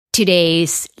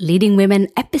Today's Leading Women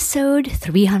episode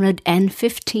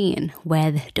 315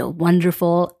 with the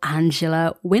wonderful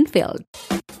Angela Winfield.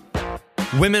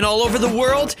 Women all over the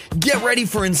world, get ready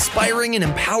for inspiring and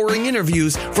empowering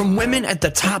interviews from women at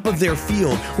the top of their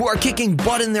field who are kicking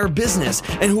butt in their business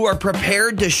and who are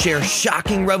prepared to share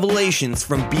shocking revelations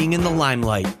from being in the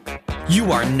limelight.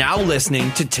 You are now listening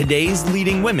to Today's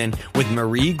Leading Women with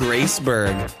Marie Grace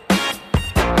Berg.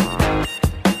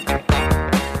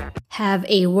 Have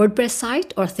a WordPress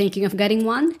site or thinking of getting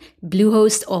one?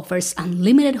 Bluehost offers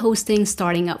unlimited hosting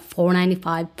starting at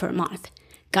 $4.95 per month.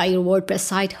 Got your WordPress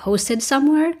site hosted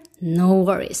somewhere? No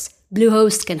worries.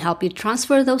 Bluehost can help you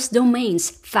transfer those domains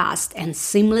fast and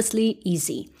seamlessly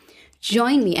easy.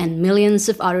 Join me and millions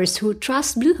of others who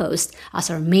trust Bluehost as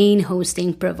our main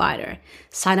hosting provider.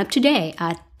 Sign up today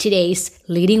at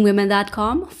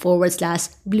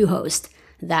todaysleadingwomen.com/Bluehost.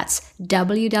 That's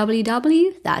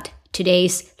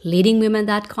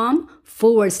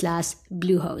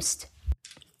www.todaysleadingwomen.com/Bluehost.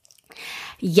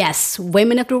 Yes,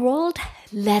 women of the world,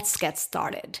 let's get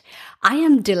started. I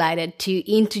am delighted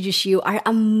to introduce you our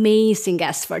amazing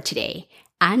guest for today,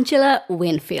 Angela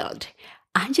Winfield.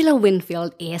 Angela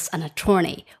Winfield is an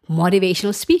attorney,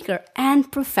 motivational speaker,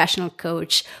 and professional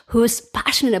coach who's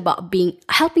passionate about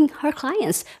helping her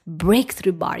clients break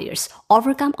through barriers,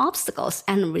 overcome obstacles,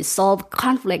 and resolve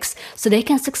conflicts so they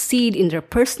can succeed in their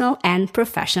personal and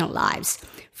professional lives.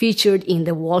 Featured in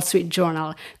the Wall Street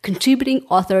Journal, contributing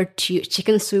author to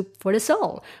Chicken Soup for the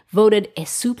Soul, voted a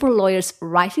Super Lawyer's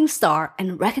Rising Star,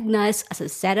 and recognized as a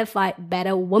certified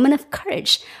Beta Woman of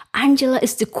Courage, Angela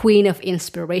is the queen of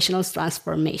inspirational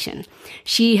transformation.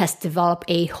 She has developed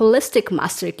a holistic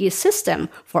master key system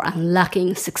for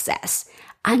unlocking success.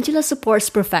 Angela supports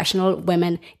professional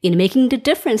women in making the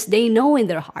difference they know in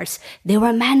their hearts they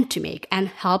were meant to make and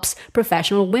helps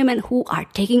professional women who are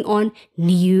taking on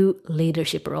new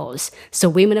leadership roles. So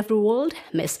women of the world,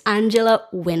 Miss Angela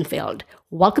Winfield,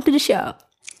 welcome to the show.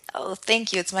 Oh,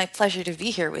 thank you. It's my pleasure to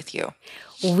be here with you.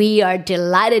 We are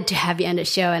delighted to have you on the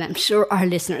show, and I'm sure our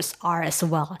listeners are as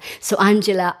well. So,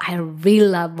 Angela, I really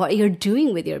love what you're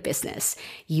doing with your business.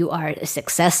 You are a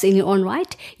success in your own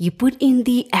right. You put in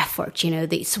the effort,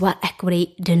 the sweat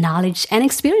equity, the knowledge and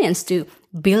experience to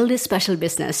build a special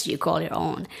business you call your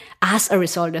own. As a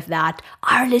result of that,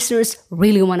 our listeners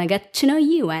really want to get to know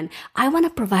you, and I want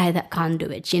to provide that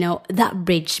conduit, that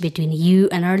bridge between you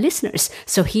and our listeners.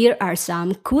 So here are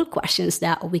some cool questions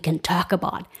that we can talk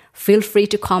about. Feel free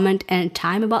to comment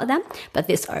anytime about them, but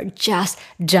these are just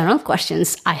general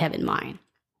questions I have in mind.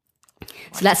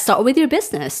 So let's start with your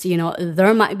business.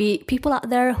 There might be people out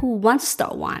there who want to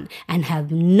start one and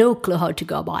have no clue how to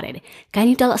go about it. Can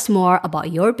you tell us more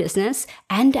about your business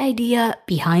and the idea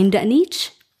behind that niche?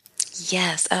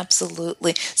 Yes,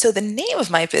 absolutely. So the name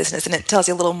of my business, and it tells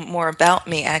you a little more about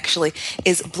me actually,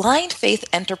 is Blind Faith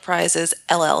Enterprises,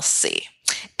 LLC.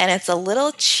 And it's a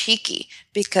little cheeky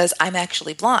because I'm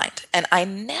actually blind and I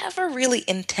never really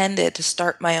intended to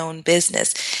start my own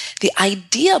business. The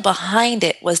idea behind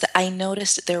it was that I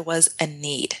noticed there was a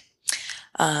need.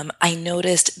 I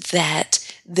noticed that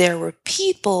there were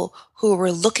people who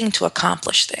were looking to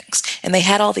accomplish things and they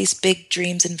had all these big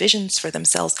dreams and visions for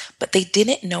themselves, but they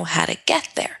didn't know how to get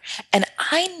there. And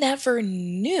I never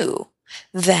knew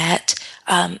that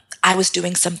I was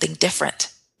doing something different.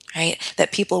 Right?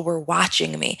 That people were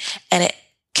watching me. And it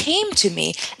came to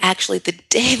me actually the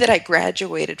day that I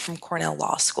graduated from Cornell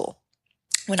Law School.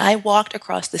 When I walked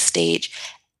across the stage,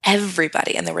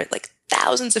 everybody, and there were like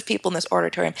thousands of people in this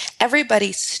auditorium,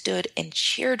 everybody stood and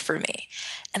cheered for me.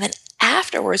 And then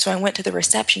afterwards, when I went to the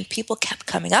reception, people kept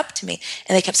coming up to me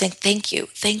and they kept saying, thank you,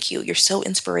 you're so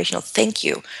inspirational, thank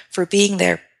you for being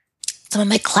there. Some of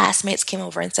my classmates came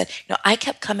over and said, I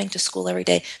kept coming to school every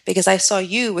day because I saw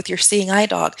you with your seeing eye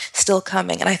dog still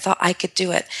coming and I thought I could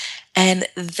do it. And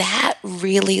that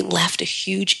really left a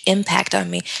huge impact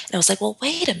on me. And I was like, well,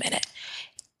 wait a minute.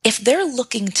 If they're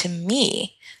looking to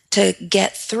me to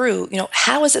get through,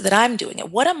 how is it that I'm doing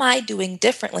it? What am I doing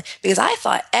differently? Because I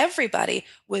thought everybody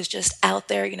was just out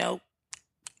there,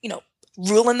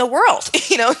 ruling the world,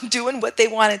 doing what they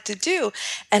wanted to do.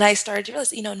 And I started to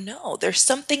realize, no, there's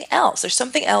something else. There's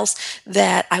something else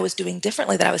that I was doing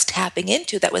differently, that I was tapping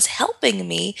into, that was helping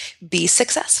me be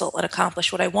successful and accomplish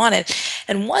what I wanted.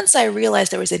 And once I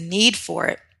realized there was a need for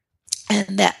it,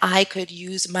 and that I could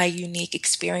use my unique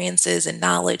experiences and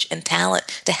knowledge and talent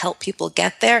to help people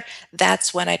get there,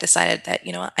 that's when I decided that,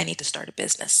 I need to start a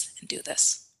business and do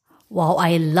this. Wow,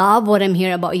 I love what I'm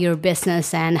hearing about your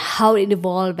business and how it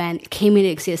evolved and came into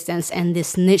existence and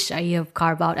this niche that you have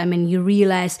carved out. I mean, you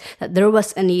realized that there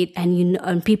was a need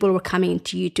and people were coming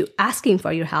to you to asking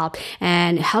for your help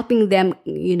and helping them,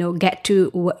 get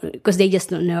to, because they just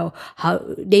don't know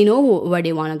they know where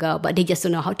they want to go, but they just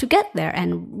don't know how to get there.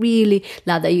 And really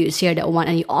love that you shared that one.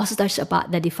 And you also touched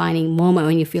about the defining moment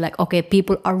when you feel like, okay,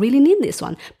 people are really need this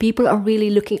one. People are really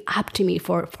looking up to me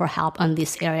for help on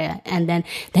this area. And then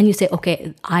you say,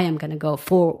 okay, I am going to go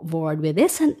forward with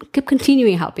this and keep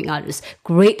continuing helping others.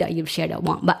 Great that you've shared that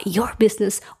one. But your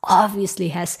business obviously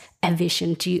has a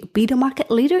vision to be the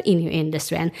market leader in your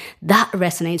industry. And that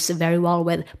resonates very well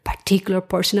with a particular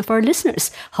portion of our listeners.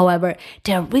 However,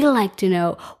 they really like to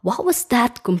know, what was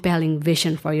that compelling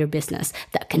vision for your business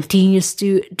that continues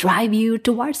to drive you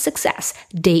towards success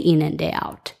day in and day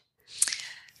out?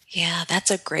 Yeah, that's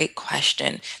a great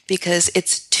question because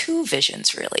it's two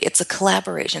visions really. It's a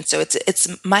collaboration. So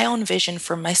it's my own vision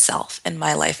for myself and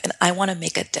my life, and I want to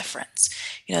make a difference.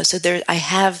 So I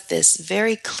have this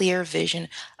very clear vision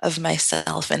of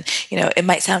myself, and it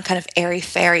might sound kind of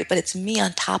airy-fairy, but it's me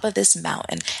on top of this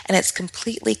mountain, and it's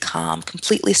completely calm,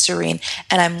 completely serene,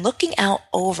 and I'm looking out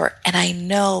over, and I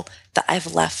know that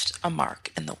I've left a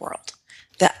mark in the world,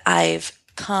 that I've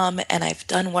come and I've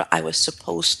done what I was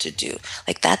supposed to do.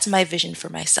 Like, that's my vision for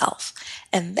myself.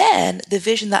 And then the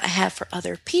vision that I have for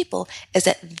other people is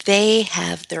that they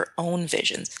have their own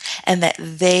visions and that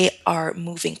they are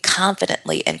moving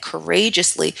confidently and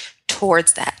courageously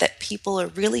towards that people are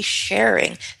really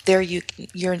sharing their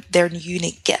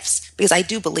unique gifts. Because I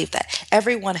do believe that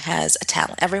everyone has a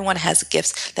talent. Everyone has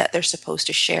gifts that they're supposed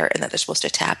to share and that they're supposed to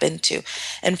tap into.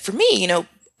 And for me,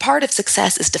 part of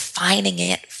success is defining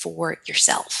it for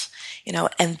yourself,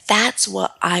 and that's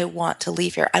what I want to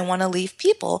leave here. I want to leave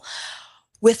people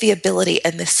with the ability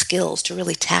and the skills to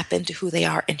really tap into who they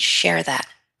are and share that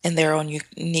in their own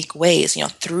unique ways,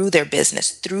 through their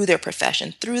business, through their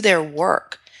profession, through their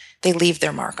work. They leave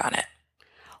their mark on it.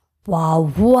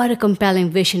 Wow, what a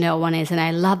compelling vision that one is. And I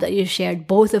love that you shared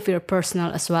both of your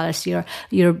personal as well as your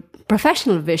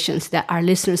professional visions that our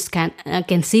listeners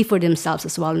can see for themselves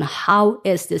as well. And how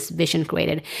is this vision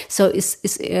created? So it's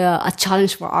a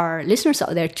challenge for our listeners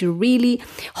out there to really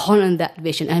hone on that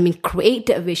vision. Create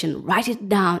that vision, write it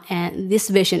down. And this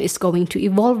vision is going to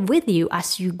evolve with you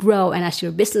as you grow and as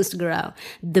your business grow.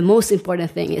 The most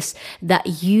important thing is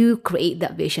that you create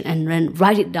that vision and then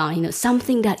write it down,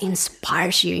 something that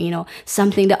inspires you,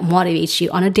 something that motivates you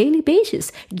on a daily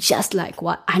basis, just like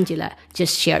what Angela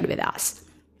just shared with us.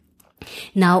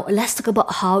 Now, let's talk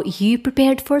about how you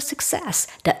prepared for success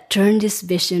that turned this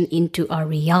vision into a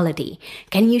reality.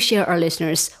 Can you share our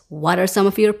listeners what are some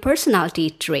of your personality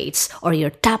traits or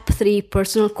your top 3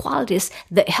 personal qualities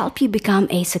that help you become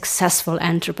a successful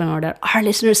entrepreneur that our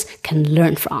listeners can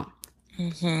learn from?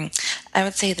 I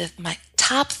would say that my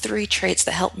top 3 traits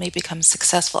that help me become a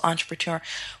successful entrepreneur,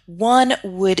 one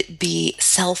would be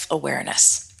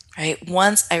self-awareness, right?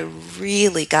 Once I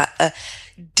really got a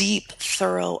deep,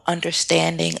 thorough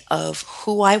understanding of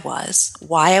who I was,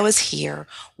 why I was here,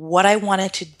 what I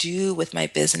wanted to do with my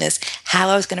business, how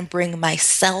I was going to bring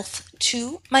myself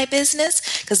to my business.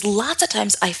 Because lots of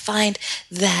times I find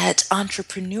that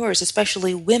entrepreneurs,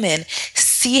 especially women,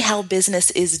 see how business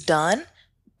is done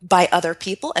by other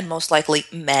people, and most likely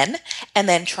men, and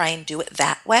then try and do it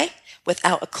that way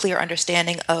without a clear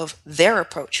understanding of their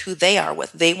approach, who they are,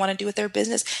 what they want to do with their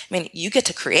business. You get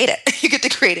to create it. You get to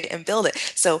create it and build it.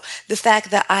 So the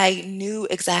fact that I knew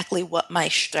exactly what my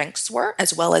strengths were,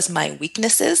 as well as my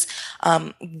weaknesses,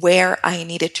 where I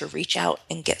needed to reach out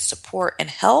and get support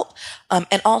and help,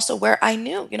 and also where I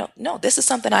knew, no, this is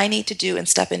something I need to do and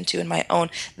step into in my own,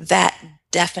 that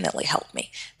definitely helped me.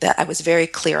 That I was very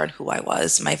clear on who I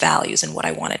was, my values, and what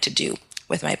I wanted to do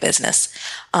with my business.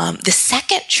 The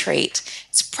second trait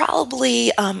is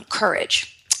probably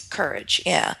courage. Courage,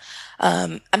 yeah.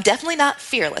 I'm definitely not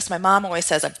fearless. My mom always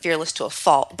says I'm fearless to a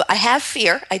fault, but I have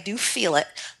fear. I do feel it,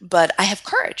 but I have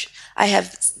courage. I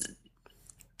have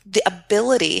the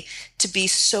ability to be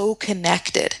so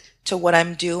connected to what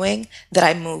I'm doing that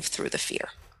I move through the fear.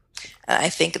 I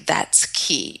think that's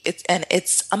key.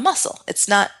 It's a muscle. It's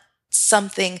not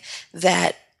something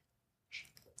that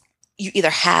you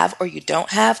either have or you don't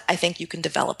have. I think you can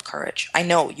develop courage. I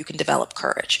know you can develop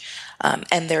courage.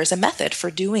 And there's a method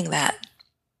for doing that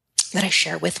I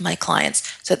share with my clients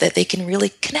so that they can really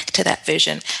connect to that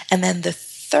vision. And then the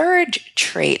third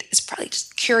trait is probably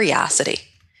just curiosity.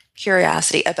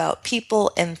 Curiosity about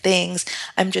people and things.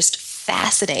 I'm just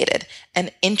fascinated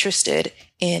and interested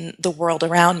in the world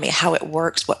around me, how it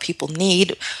works, what people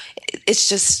need. it's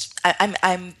just,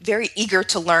 I'm very eager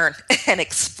to learn and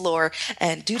explore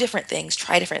and do different things,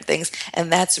 try different things.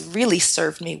 And that's really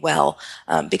served me well,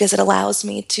 because it allows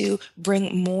me to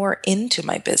bring more into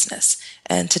my business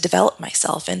and to develop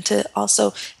myself and to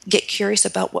also get curious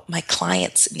about what my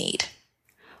clients need.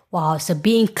 Wow, so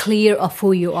being clear of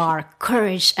who you are,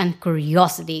 courage and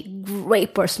curiosity,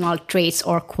 great personal traits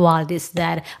or qualities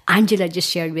that Angela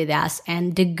just shared with us.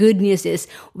 And the good news is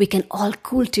we can all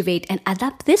cultivate and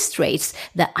adapt these traits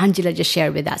that Angela just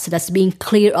shared with us. So that's being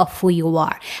clear of who you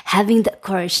are, having the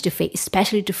courage to face,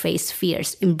 especially to face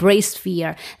fears, embrace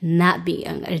fear, not be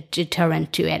a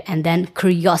deterrent to it. And then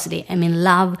curiosity,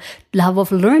 love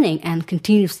of learning and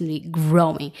continuously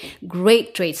growing.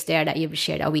 Great traits there that you've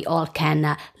shared that we all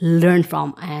can learn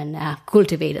from and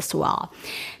cultivate as well.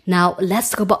 Now, let's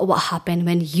talk about what happened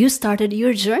when you started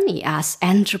your journey as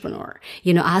entrepreneur.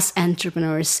 As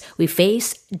entrepreneurs, we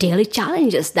face daily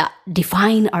challenges that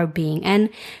define our being. And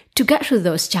to get through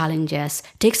those challenges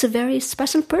takes a very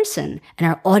special person. And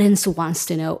our audience wants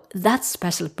to know that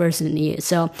special person in you.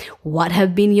 So what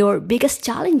have been your biggest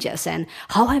challenges and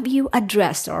how have you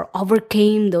addressed or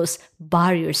overcame those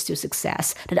barriers to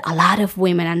success that a lot of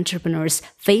women entrepreneurs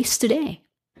face today?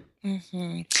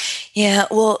 Mm-hmm. Yeah,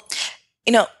 well,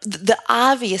 the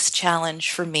obvious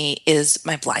challenge for me is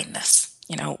my blindness.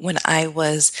 When I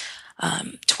was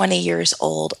 20 years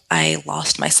old, I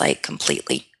lost my sight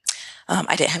completely.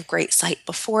 I didn't have great sight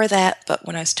before that, but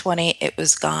when I was 20, it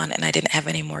was gone and I didn't have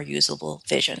any more usable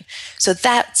vision. So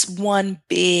that's one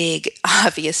big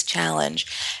obvious challenge.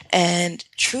 And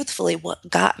truthfully, what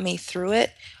got me through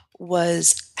it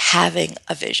was having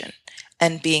a vision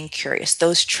and being curious.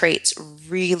 Those traits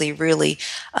really, really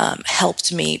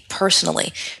helped me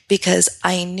personally because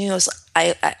I knew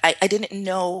I didn't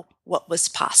know what was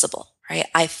possible, right?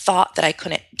 I thought that I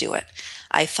couldn't do it.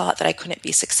 I thought that I couldn't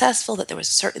be successful, that there was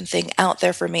a certain thing out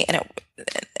there for me, and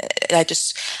I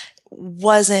just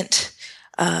wasn't,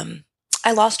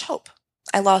 I lost hope.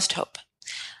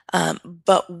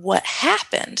 But what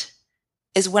happened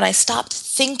is when I stopped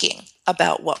thinking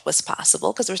about what was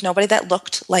possible, because there was nobody that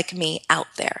looked like me out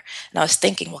there, and I was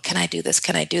thinking, well, can I do this?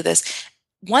 Can I do this?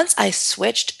 Once I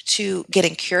switched to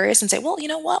getting curious and say, well, you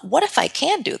know what if I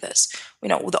can do this?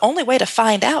 The only way to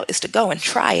find out is to go and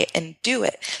try it and do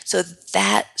it. So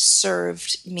that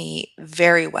served me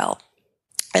very well.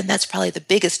 And that's probably the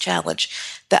biggest challenge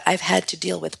that I've had to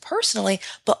deal with personally,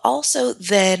 but also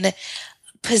then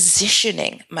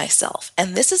positioning myself.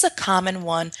 And this is a common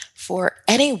one for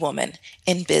any woman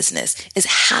in business, is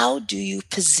how do you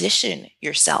position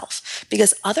yourself?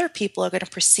 Because other people are going to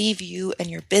perceive you and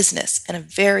your business in a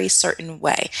very certain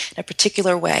way, in a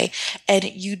particular way. And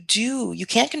you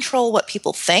can't control what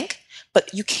people think,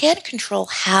 but you can control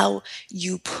how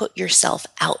you put yourself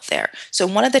out there. So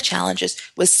one of the challenges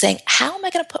was saying, how am I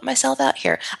going to put myself out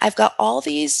here? I've got all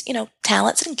these,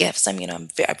 talents and gifts. I'm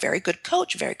a very good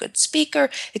coach, very good speaker,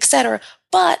 etc.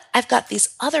 But I've got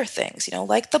these other things,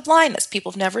 like the blindness.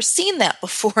 People have never seen that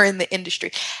before in the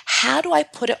industry. How do I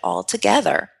put it all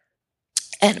together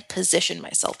and position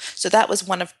myself? So that was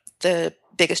one of the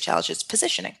biggest challenges,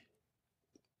 positioning.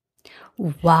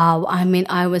 Wow.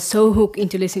 I was so hooked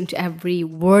into listening to every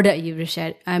word that you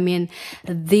shared.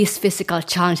 This physical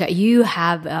challenge that you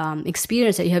have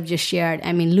experienced, that you have just shared.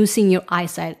 Losing your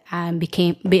eyesight and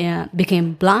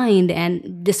became blind.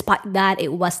 And despite that,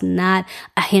 it was not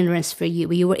a hindrance for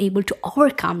you. You were able to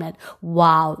overcome that.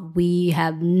 Wow. We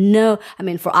have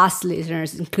for us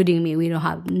listeners, including me, we don't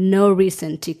have no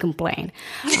reason to complain.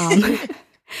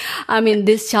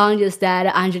 These challenges that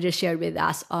Angela shared with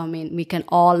us, we can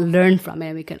all learn from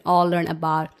it. We can all learn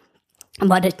about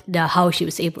how she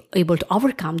was able to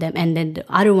overcome them. And then the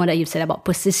other one that you said about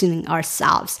positioning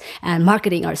ourselves and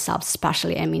marketing ourselves,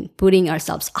 especially, putting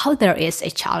ourselves out there is a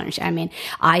challenge.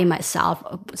 I myself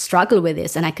struggle with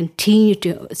this and I continue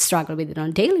to struggle with it on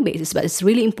a daily basis, but it's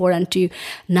really important to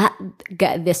not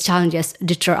get these challenges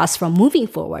deter us from moving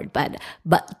forward, but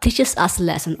teaches us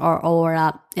lesson or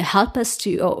help us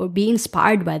to or be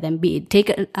inspired by them,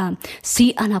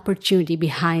 see an opportunity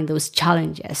behind those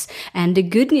challenges. And the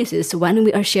good news is when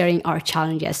we are sharing our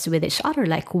challenges with each other,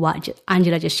 like what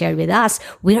Angela just shared with us,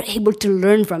 we are able to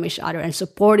learn from each other and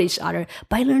support each other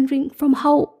by learning from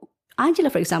how Angela,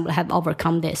 for example, have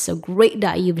overcome this. So great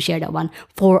that you've shared that one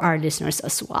for our listeners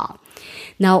as well.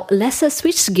 Now, let's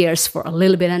switch gears for a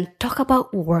little bit and talk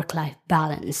about work-life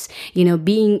balance.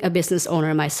 Being a business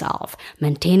owner myself,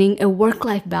 maintaining a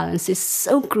work-life balance is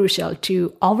so crucial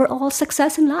to overall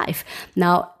success in life.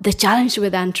 Now, the challenge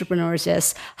with entrepreneurs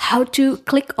is how to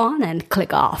click on and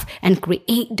click off and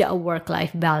create the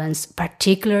work-life balance,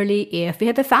 particularly if you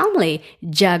have a family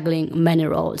juggling many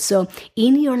roles. So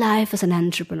in your life as an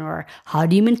entrepreneur, how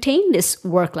do you maintain this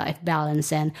work-life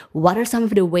balance, and what are some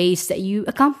of the ways that you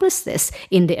accomplish this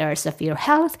in the areas of your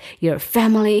health, your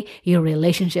family, your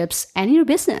relationships, and your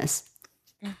business?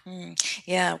 Mm-hmm.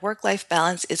 Yeah, work-life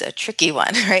balance is a tricky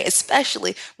one, right?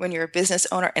 Especially when you're a business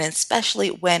owner, and especially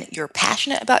when you're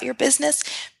passionate about your business,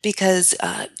 because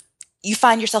you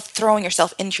find yourself throwing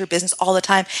yourself into your business all the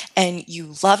time and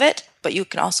you love it, but you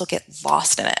can also get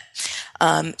lost in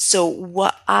it. So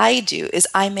what I do is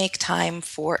I make time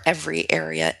for every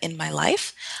area in my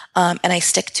life, and I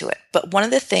stick to it. But one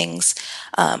of the things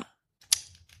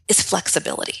is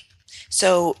flexibility.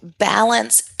 So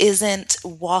balance isn't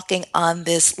walking on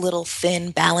this little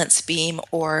thin balance beam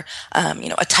or,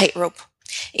 a tightrope.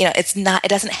 It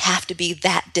doesn't have to be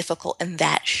that difficult and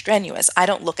that strenuous. I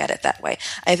don't look at it that way.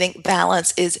 I think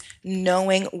balance is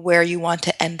knowing where you want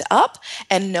to end up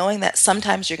and knowing that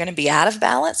sometimes you're going to be out of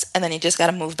balance and then you just got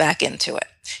to move back into it.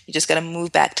 You just got to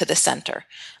move back to the center.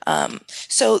 I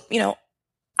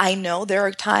know there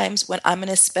are times when I'm going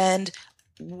to spend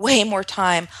way more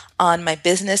time on my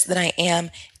business than I am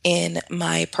in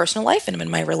my personal life and in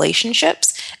my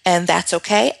relationships. And that's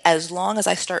okay as long as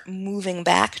I start moving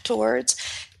back towards,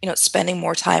 spending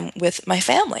more time with my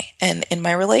family and in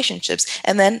my relationships,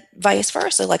 and then vice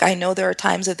versa. Like, I know there are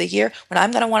times of the year when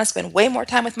I'm going to want to spend way more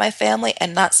time with my family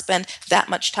and not spend that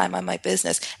much time on my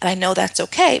business. And I know that's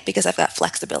okay because I've got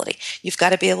flexibility. You've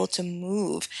got to be able to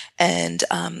move and,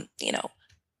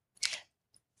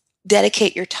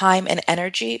 dedicate your time and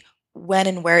energy when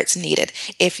and where it's needed.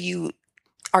 If you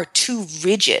are too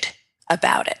rigid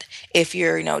about it, if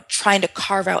you're, trying to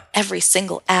carve out every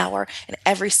single hour and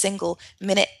every single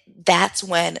minute, that's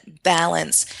when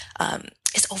balance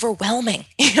is overwhelming.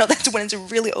 That's when it's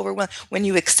really overwhelming. When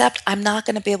you accept, I'm not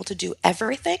going to be able to do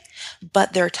everything,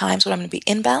 but there are times when I'm going to be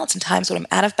in balance and times when I'm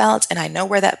out of balance, and I know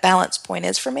where that balance point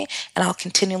is for me, and I'll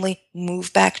continually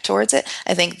move back towards it.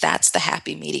 I think that's the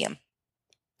happy medium.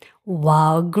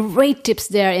 Wow, great tips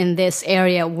there in this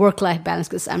area, work-life balance,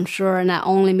 because I'm sure not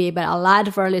only me, but a lot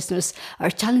of our listeners are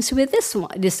challenged with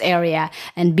this area.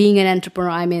 And being an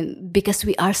entrepreneur, because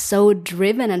we are so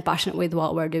driven and passionate with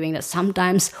what we're doing that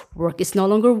sometimes work is no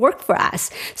longer work for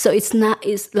us. So it's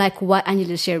like what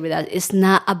Angela shared with us. It's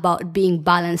not about being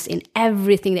balanced in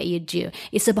everything that you do.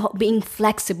 It's about being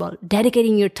flexible,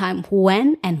 dedicating your time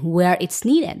when and where it's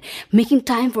needed, making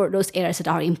time for those areas that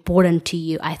are important to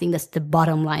you. I think that's the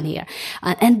bottom line here.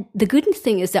 And the good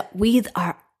thing is that with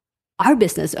our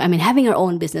business, having our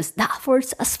own business, that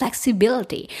affords us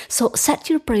flexibility. So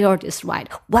set your priorities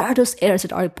right. What are those areas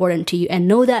that are important to you? And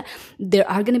know that there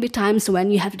are going to be times when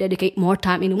you have to dedicate more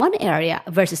time in one area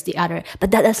versus the other.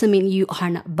 But that doesn't mean you are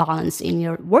not balanced in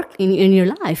your work, in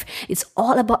your life. It's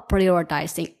all about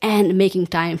prioritizing and making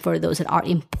time for those that are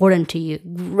important to you.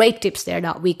 Great tips there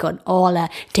that we could all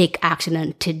take action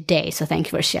on today. So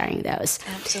thank you for sharing those.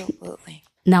 Absolutely.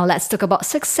 Now let's talk about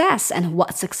success and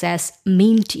what success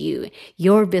means to you.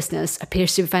 Your business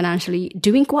appears to be financially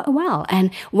doing quite well, and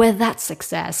with that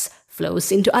success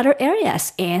flows into other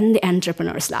areas in the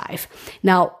entrepreneur's life.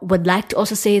 Now, would like to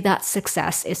also say that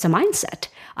success is a mindset.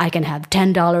 I can have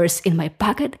 $10 in my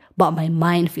pocket, but my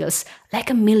mind feels like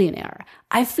a millionaire.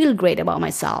 I feel great about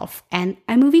myself, and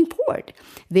I'm moving forward.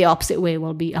 The opposite way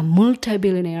will be a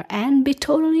multi-billionaire and be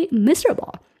totally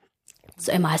miserable.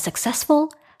 So am I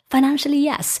successful? Financially,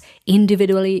 yes.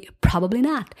 Individually, probably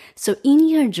not. So in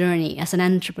your journey as an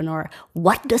entrepreneur,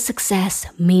 what does success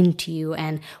mean to you,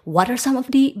 and what are some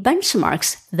of the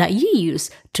benchmarks that you use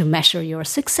to measure your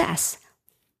success?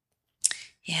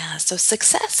 Yeah, so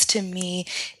success to me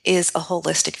is a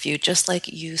holistic view, just like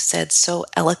you said so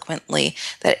eloquently,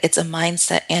 that it's a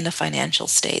mindset and a financial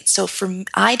state. So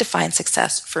I define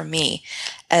success for me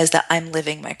as that I'm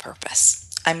living my purpose.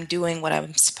 I'm doing what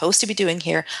I'm supposed to be doing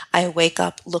here. I wake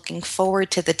up looking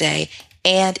forward to the day.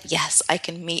 And yes, I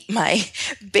can meet my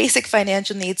basic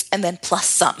financial needs and then plus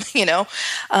some,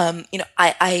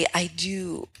 I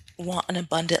do want an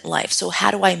abundant life. So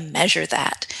how do I measure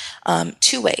that?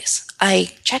 2 ways.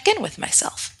 I check in with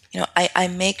myself. I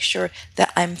make sure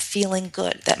that I'm feeling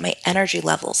good, that my energy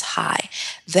level's high,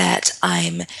 that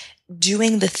I'm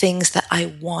doing the things that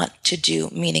I want to do,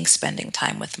 meaning spending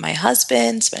time with my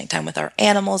husband, spending time with our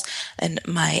animals and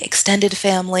my extended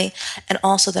family, and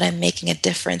also that I'm making a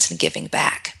difference and giving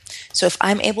back. So if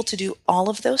I'm able to do all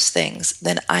of those things,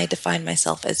 then I define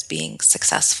myself as being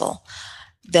successful.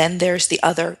 Then there's the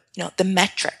other, the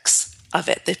metrics of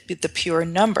it, the pure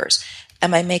numbers.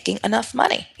 Am I making enough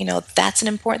money? That's an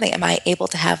important thing. Am I able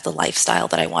to have the lifestyle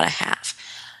that I want to have?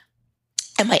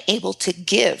 Am I able to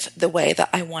give the way that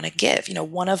I want to give?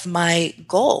 One of my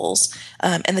goals,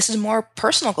 and this is a more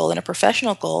personal goal than a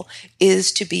professional goal,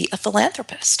 is to be a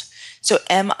philanthropist. So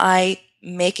am I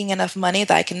making enough money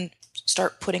that I can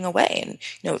start putting away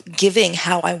and, giving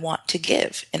how I want to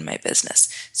give in my business?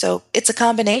 So it's a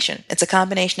combination. It's a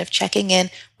combination of checking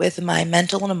in with my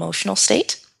mental and emotional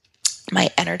state, my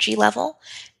energy level,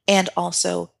 and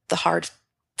also the hard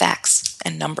facts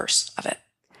and numbers of it.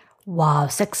 Wow,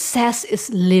 success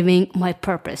is living my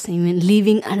purpose.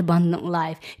 Living an abundant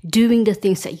life, doing the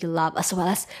things that you love, as well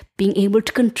as being able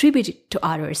to contribute to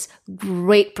others.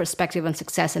 Great perspective on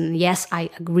success. And yes,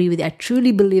 I agree with you. I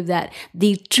truly believe that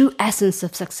the true essence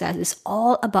of success is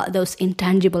all about those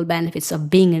intangible benefits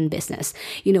of being in business.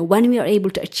 When we are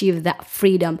able to achieve that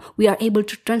freedom, we are able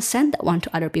to transcend that one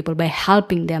to other people by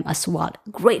helping them as well.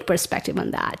 Great perspective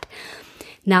on that.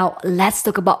 Now, let's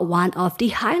talk about one of the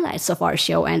highlights of our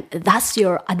show, and that's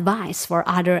your advice for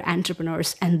other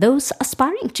entrepreneurs and those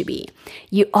aspiring to be.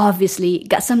 You obviously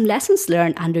got some lessons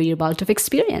learned under your belt of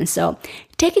experience, so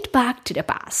take it back to the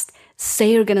past.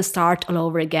 Say you're going to start all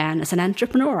over again as an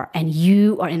entrepreneur and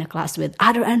you are in a class with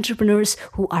other entrepreneurs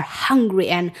who are hungry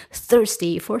and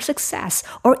thirsty for success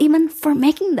or even for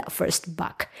making that first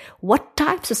buck. What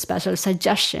types of special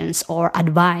suggestions or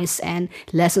advice and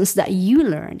lessons that you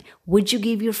learned would you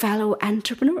give your fellow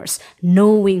entrepreneurs,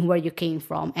 knowing where you came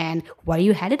from and where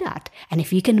you headed at? And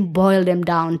if you can boil them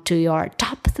down to your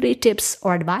top 3 tips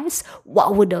or advice,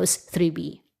 what would those 3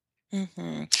 be?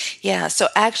 Mm-hmm. Yeah. So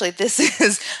actually, this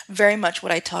is very much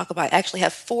what I talk about. I actually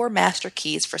have 4 master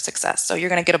keys for success. So you're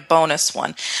going to get a bonus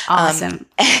one. Awesome.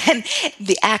 And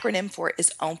the acronym for it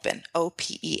is OPEN,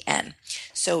 OPEN.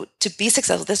 So to be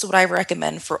successful, this is what I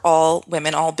recommend for all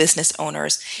women, all business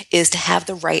owners, is to have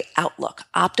the right outlook.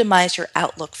 Optimize your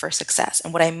outlook for success.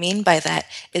 And what I mean by that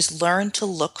is learn to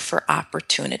look for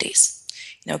opportunities.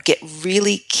 Get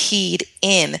really keyed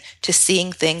in to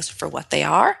seeing things for what they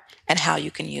are and how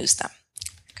you can use them.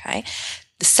 Okay.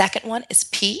 The second one is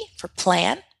P for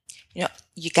plan.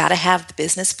 You got to have the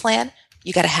business plan.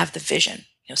 You got to have the vision.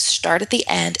 Start at the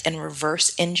end and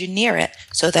reverse engineer it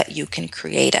so that you can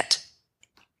create it.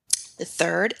 The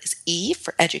third is E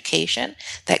for education.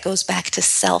 That goes back to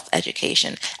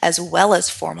self-education as well as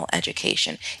formal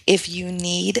education. If you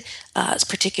need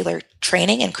particular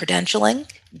training and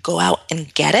credentialing, go out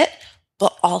and get it.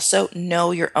 But also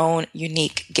know your own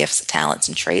unique gifts, talents,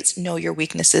 and traits. Know your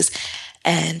weaknesses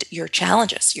and your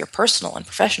challenges, your personal and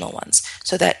professional ones,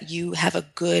 so that you have a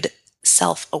good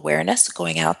self-awareness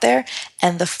going out there.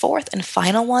 And the fourth and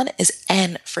final one is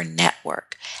N for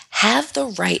network. Have the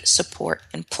right support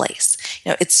in place.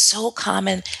 It's so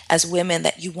common as women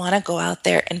that you want to go out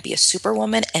there and be a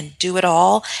superwoman and do it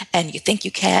all, and you think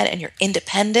you can, and you're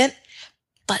independent,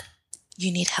 but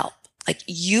you need help. Like,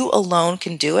 you alone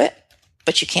can do it,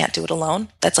 but you can't do it alone.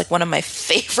 That's like one of my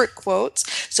favorite quotes.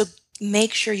 So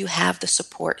make sure you have the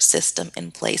support system in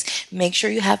place. Make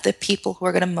sure you have the people who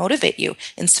are going to motivate you,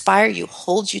 inspire you,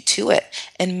 hold you to it,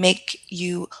 and make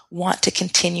you want to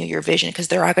continue your vision, because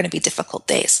there are going to be difficult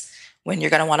days when you're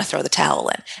going to want to throw the towel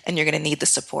in and you're going to need the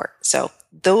support. So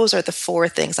those are the 4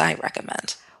 things I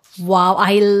recommend. Wow,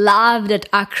 I love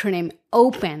that acronym,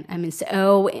 OPEN.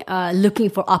 Looking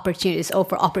for opportunities. O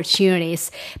for opportunities.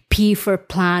 P for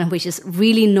plan, which is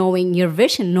really knowing your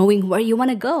vision, knowing where you want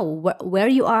to go, where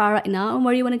you are right now and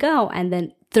where you want to go. And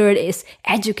then third is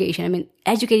education.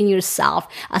 Educating yourself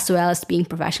as well as being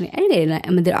professionally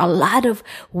educated. There are a lot of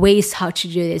ways how to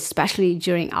do this, especially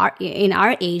in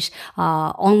our age,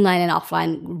 online and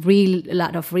offline, really a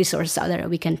lot of resources out there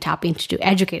we can tap into to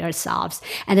educate ourselves.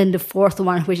 And then the fourth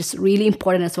one, which is really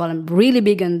important as well, I'm really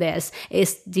big on this,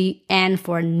 is the N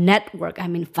for network.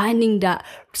 Finding that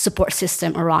support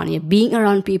system around you, being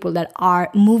around people that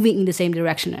are moving in the same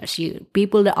direction as you,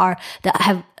 people that are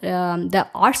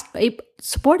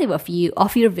supportive of you,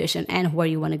 of your vision, and where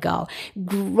you want to go.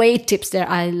 Great tips there.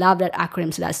 I love that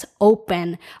acronym. So that's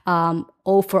OPEN,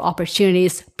 O for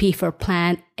opportunities, P for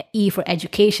plan, E for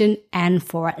education, N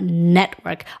for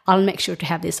network. I'll make sure to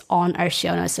have this on our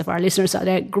show notes. So for our listeners out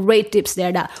there, great tips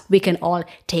there that we can all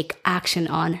take action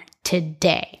on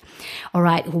today. All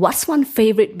right, what's one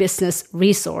favorite business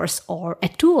resource or a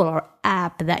tool or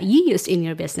app that you use in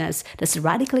your business that's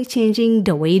radically changing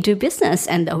the way you do business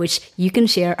and which you can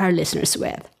share our listeners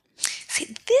with?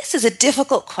 See, this is a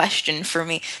difficult question for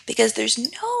me because there's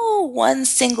no one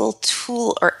single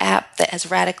tool or app that has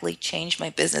radically changed my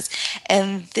business.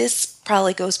 And this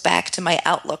probably goes back to my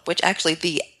Outlook, which actually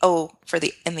the O for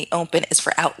the in the open is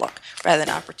for Outlook rather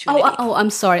than opportunity. Oh, I'm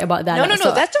sorry about that.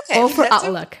 No, that's okay. O for That's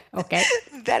Outlook. Okay.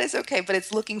 That is okay, but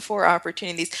it's looking for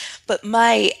opportunities. But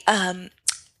my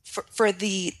for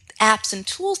the apps and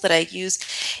tools that I use,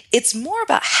 it's more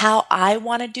about how I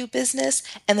want to do business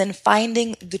and then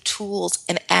finding the tools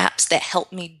and apps that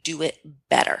help me do it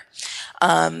better.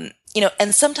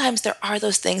 And sometimes there are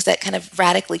those things that kind of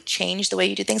radically change the way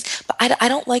you do things, but I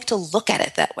don't like to look at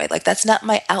it that way. Like, that's not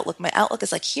my outlook. My outlook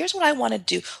is like, here's what I want to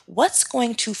do. What's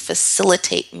going to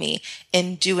facilitate me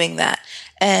in doing that?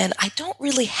 And I don't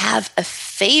really have a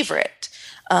favorite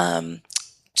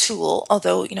tool,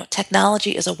 although,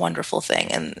 technology is a wonderful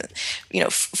thing. And,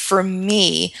 for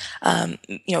me,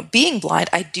 being blind,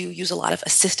 I do use a lot of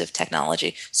assistive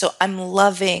technology. So I'm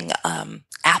loving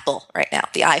Apple right now,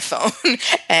 the iPhone,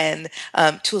 and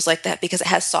tools like that because it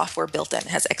has software built in, it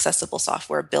has accessible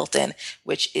software built in,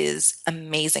 which is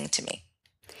amazing to me.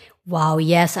 Wow,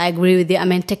 yes, I agree with you. I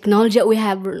mean, technology that we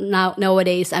have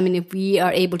nowadays, I mean, if we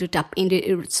are able to tap into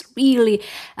it, it's really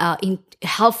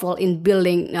helpful in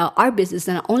building our business,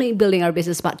 and not only building our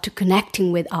business, but to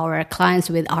connecting with our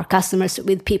clients, with our customers,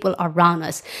 with people around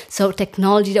us. So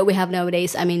technology that we have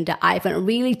nowadays, I mean, the iPhone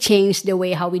really changed the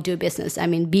way how we do business. I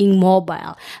mean, being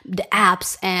mobile, the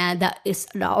apps and the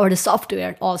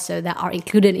software also that are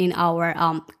included in our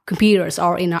computers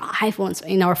or in our iPhones,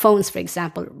 in our phones, for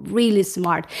example, really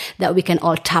smart that we can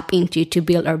all tap into to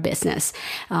build our business.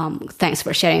 Thanks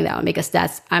for sharing that one, because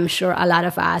I'm sure a lot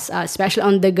of us, especially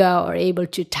on the go, are able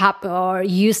to tap or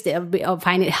use or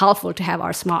find it helpful to have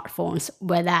our smartphones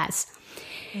with us.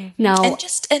 Mm-hmm. Now,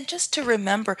 and just to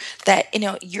remember that,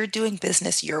 you're doing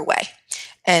business your way,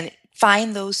 and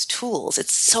find those tools.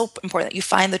 It's so important that you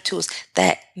find the tools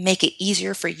that make it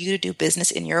easier for you to do business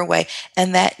in your way,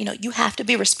 and that, you have to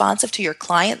be responsive to your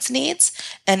clients' needs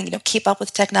and, keep up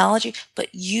with technology,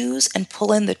 but use and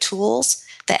pull in the tools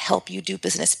that help you do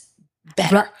business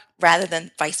better. Rather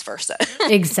than vice versa.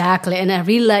 Exactly. And I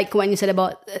really like when you said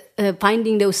about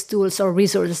finding those tools or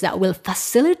resources that will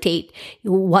facilitate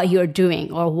what you're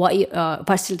doing or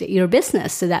facilitate your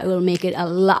business. So that will make it a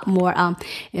lot more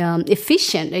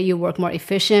efficient. You work more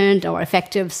efficient or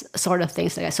effective sort of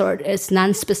things like that. So it's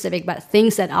non-specific, but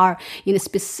things that are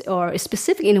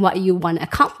specific in what you want to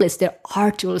accomplish. There are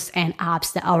tools and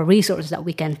apps that are resources that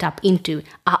we can tap into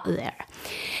out there.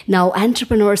 Now,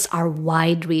 entrepreneurs are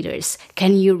wide readers.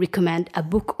 Can you recommend a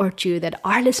book or two that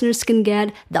our listeners can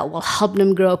get that will help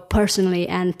them grow personally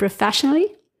and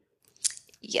professionally?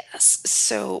 Yes.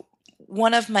 So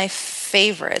one of my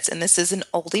favorites, and this is an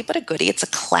oldie but a goodie, it's a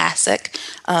classic,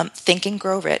 Think and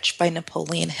Grow Rich by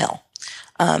Napoleon Hill.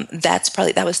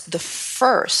 That was the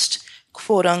first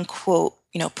quote unquote,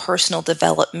 personal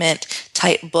development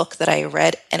type book that I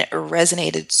read, and it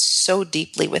resonated so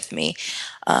deeply with me.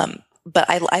 But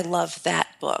I love that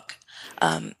book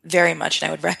very much, and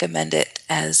I would recommend it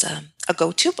as a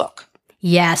go-to book.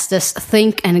 Yes, this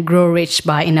Think and Grow Rich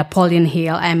by Napoleon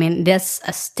Hill. I mean, that's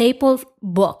a staple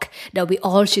book that we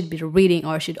all should be reading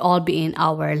or should all be in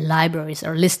our libraries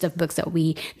or list of books that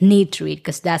we need to read,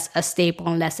 because that's a staple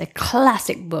and that's a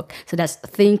classic book. So that's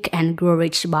Think and Grow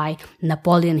Rich by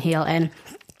Napoleon Hill. And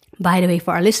by the way,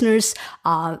 for our listeners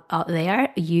out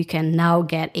there, you can now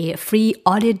get a free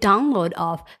audio download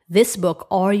of this book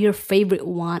or your favorite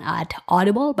one at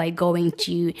Audible by going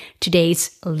to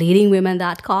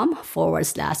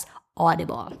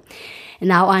todaysleadingwomen.com/Audible.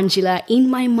 Now, Angela,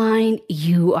 in my mind,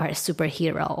 you are a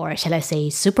superhero, or shall I say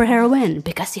superheroine,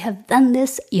 because you have done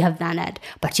this, you have done it,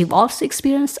 but you've also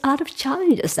experienced a lot of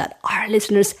challenges that our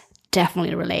listeners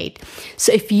definitely relate.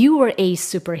 So if you were a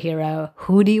superhero,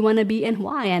 who do you want to be and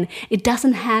why? And it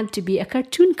doesn't have to be a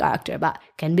cartoon character, but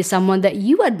can be someone that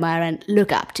you admire and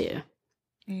look up to.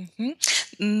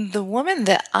 Mm-hmm. The woman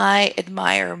that I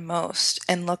admire most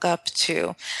and look up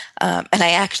to, and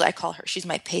I call her, she's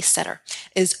my pace setter,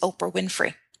 is Oprah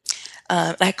Winfrey.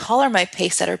 I call her my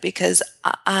pace setter because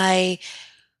I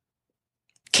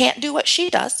can't do what she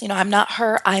does. I'm not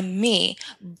her, I'm me,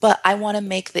 but I want to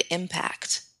make the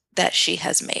impact that she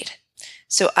has made.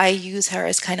 So I use her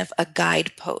as kind of a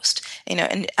guidepost,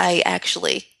 and I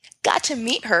actually got to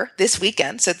meet her this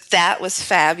weekend. So that was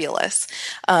fabulous.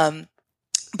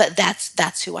 But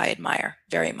that's who I admire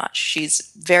very much.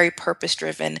 She's very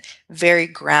purpose-driven, very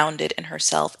grounded in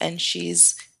herself, and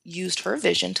she's used her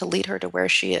vision to lead her to where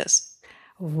she is.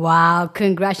 Wow,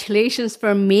 congratulations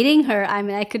for meeting her. I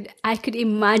mean, I could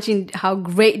imagine how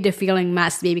great the feeling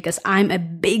must be, because I'm a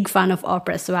big fan of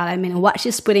Oprah as well. I mean, what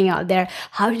she's putting out there,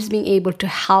 how she's being able to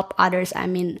help others, I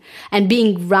mean, and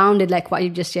being grounded like what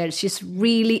you just shared. She's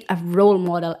really a role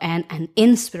model and an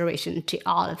inspiration to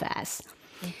all of us.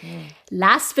 Mm-hmm.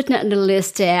 Last but not the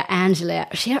least, Angela,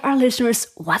 share our listeners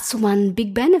what's one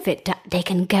big benefit that they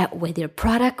can get with your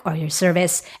product or your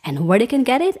service, and where they can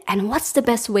get it, and what's the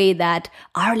best way that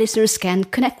our listeners can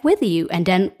connect with you, and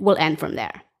then we'll end from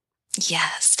there.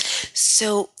 Yes.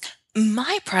 So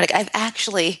my product, I've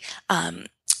actually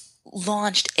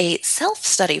launched a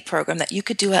self-study program that you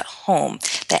could do at home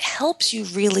that helps you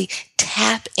really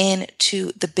tap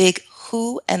into the big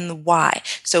who and the why.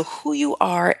 So who you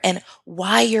are and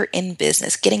why you're in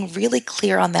business, getting really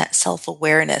clear on that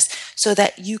self-awareness so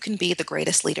that you can be the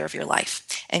greatest leader of your life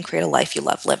and create a life you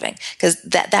love living. Because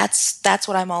that's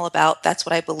what I'm all about. That's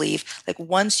what I believe. Like,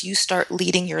 once you start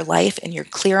leading your life and you're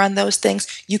clear on those things,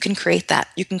 you can create that.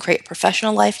 You can create a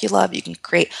professional life you love. You can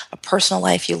create a personal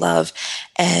life you love,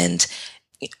 and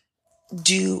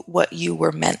do what you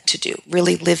were meant to do.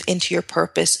 Really live into your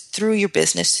purpose through your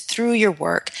business, through your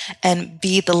work, and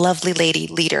be the lovely lady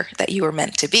leader that you were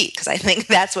meant to be. Because I think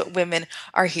that's what women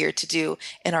are here to do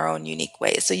in our own unique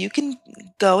ways. So you can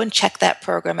go and check that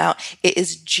program out. It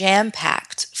is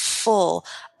jam-packed, full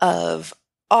of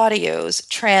audios,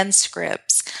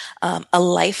 transcripts, a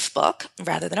life book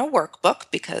rather than a workbook,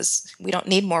 because we don't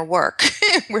need more work.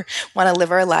 We want to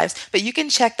live our lives. But you can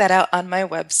check that out on my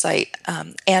website,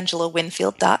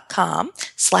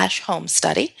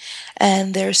 angelawinfield.com/homestudy.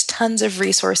 And there's tons of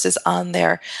resources on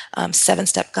there,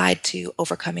 7-step guide to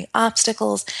overcoming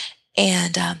obstacles.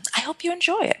 And I hope you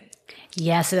enjoy it.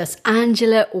 Yes, so that's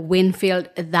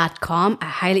angelawinfield.com. I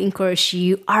highly encourage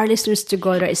you, our listeners, to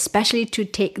go there, especially to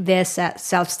take this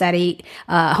self-study,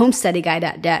 home study guide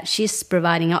that she's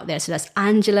providing out there. So that's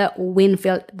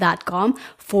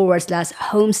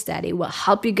angelawinfield.com/home study. Will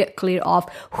help you get clear of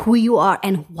who you are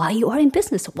and why you are in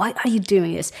business. Why are you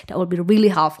doing this? That will be really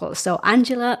helpful. So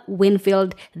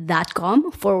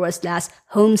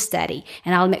angelawinfield.com/home study.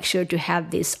 And I'll make sure to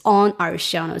have this on our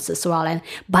show notes as well. And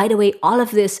by the way, all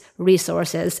of this resources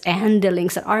and the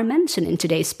links that are mentioned in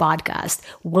today's podcast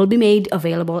will be made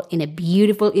available in a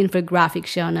beautiful infographic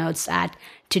show notes at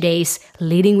today's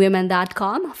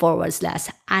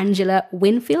leadingwomen.com/Angela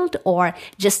Winfield, or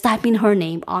just type in her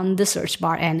name on the search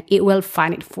bar and it will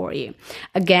find it for you.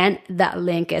 Again, that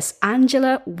link is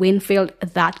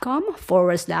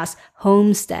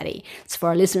angelawinfield.com/home study. So for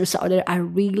our listeners out there, I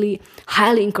really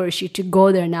highly encourage you to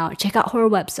go there now. Check out her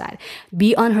website.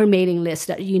 Be on her mailing list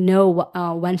so that you know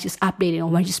when she's updating or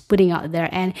when she's putting out there.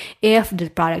 And if the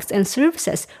products and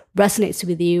services resonates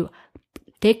with you,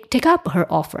 take up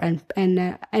her offer and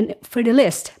for the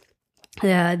list,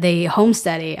 the home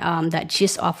study that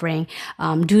she's offering,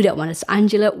 do that one. It's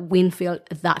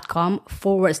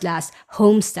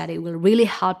angelawinfield.com/home study. Will really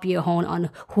help you hone on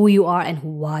who you are and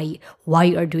why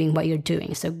you are doing what you're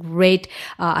doing. So great.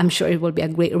 I'm sure it will be a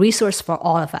great resource for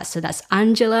all of us. So that's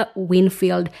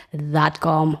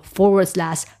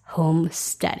angelawinfield.com/home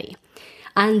study.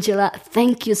 Angela,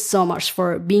 thank you so much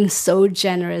for being so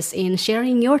generous in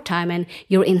sharing your time and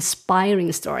your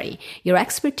inspiring story, your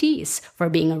expertise, for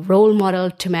being a role model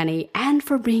to many, and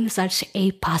for bringing such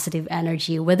a positive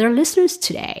energy with our listeners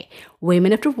today.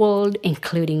 Women of the world,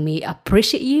 including me,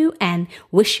 appreciate you and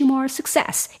wish you more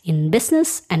success in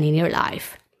business and in your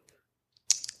life.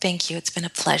 Thank you. It's been a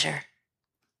pleasure.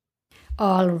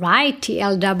 All right,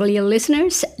 TLW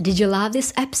listeners, did you love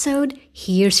this episode?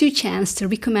 Here's your chance to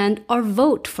recommend or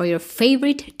vote for your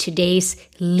favorite today's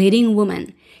leading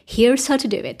woman. Here's how to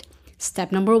do it.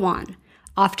 Step number 1.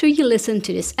 After you listen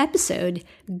to this episode,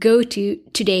 go to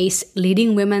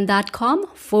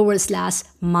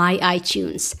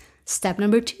todaysleadingwomen.com/my-iTunes. Step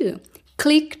number 2.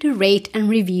 Click the rate and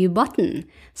review button.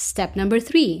 Step number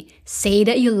 3. Say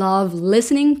that you love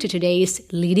listening to today's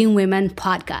Leading Women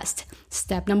podcast.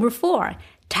 Step number 4,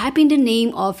 type in the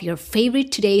name of your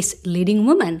favorite today's leading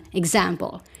woman.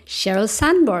 Example, Sheryl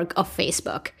Sandberg of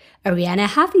Facebook, Arianna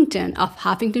Huffington of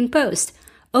Huffington Post,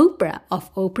 Oprah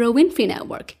of Oprah Winfrey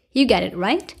Network. You get it,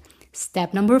 right?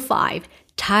 Step number 5,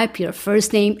 type your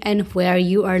first name and where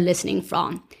you are listening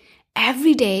from.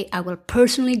 Every day, I will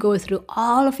personally go through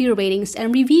all of your ratings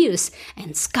and reviews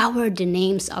and scour the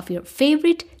names of your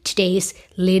favorite today's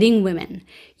leading women.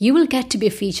 You will get to be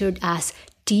featured as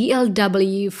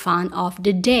TLW Fan of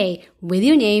the Day with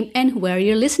your name and where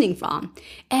you're listening from.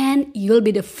 And you'll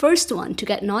be the first one to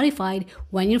get notified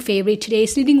when your favorite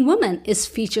today's leading woman is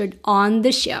featured on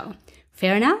the show.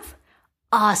 Fair enough?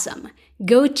 Awesome.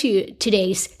 go to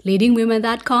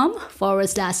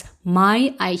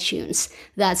todaysleadingwomen.com/my iTunes.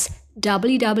 That's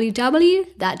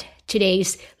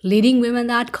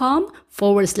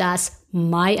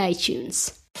www.todaysleadingwomen.com/my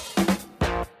iTunes.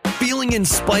 Feeling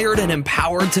inspired and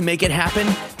empowered to make it happen?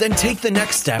 Then take the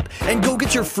next step and go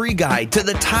get your free guide to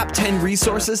the top 10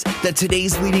 resources that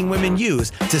today's leading women use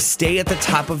to stay at the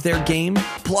top of their game,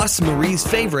 plus Marie's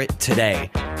favorite today.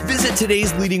 Visit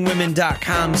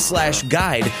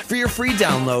todaysleadingwomen.com/guide for your free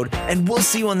download, and we'll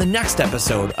see you on the next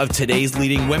episode of Today's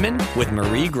Leading Women with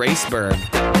Marie Grace Berg.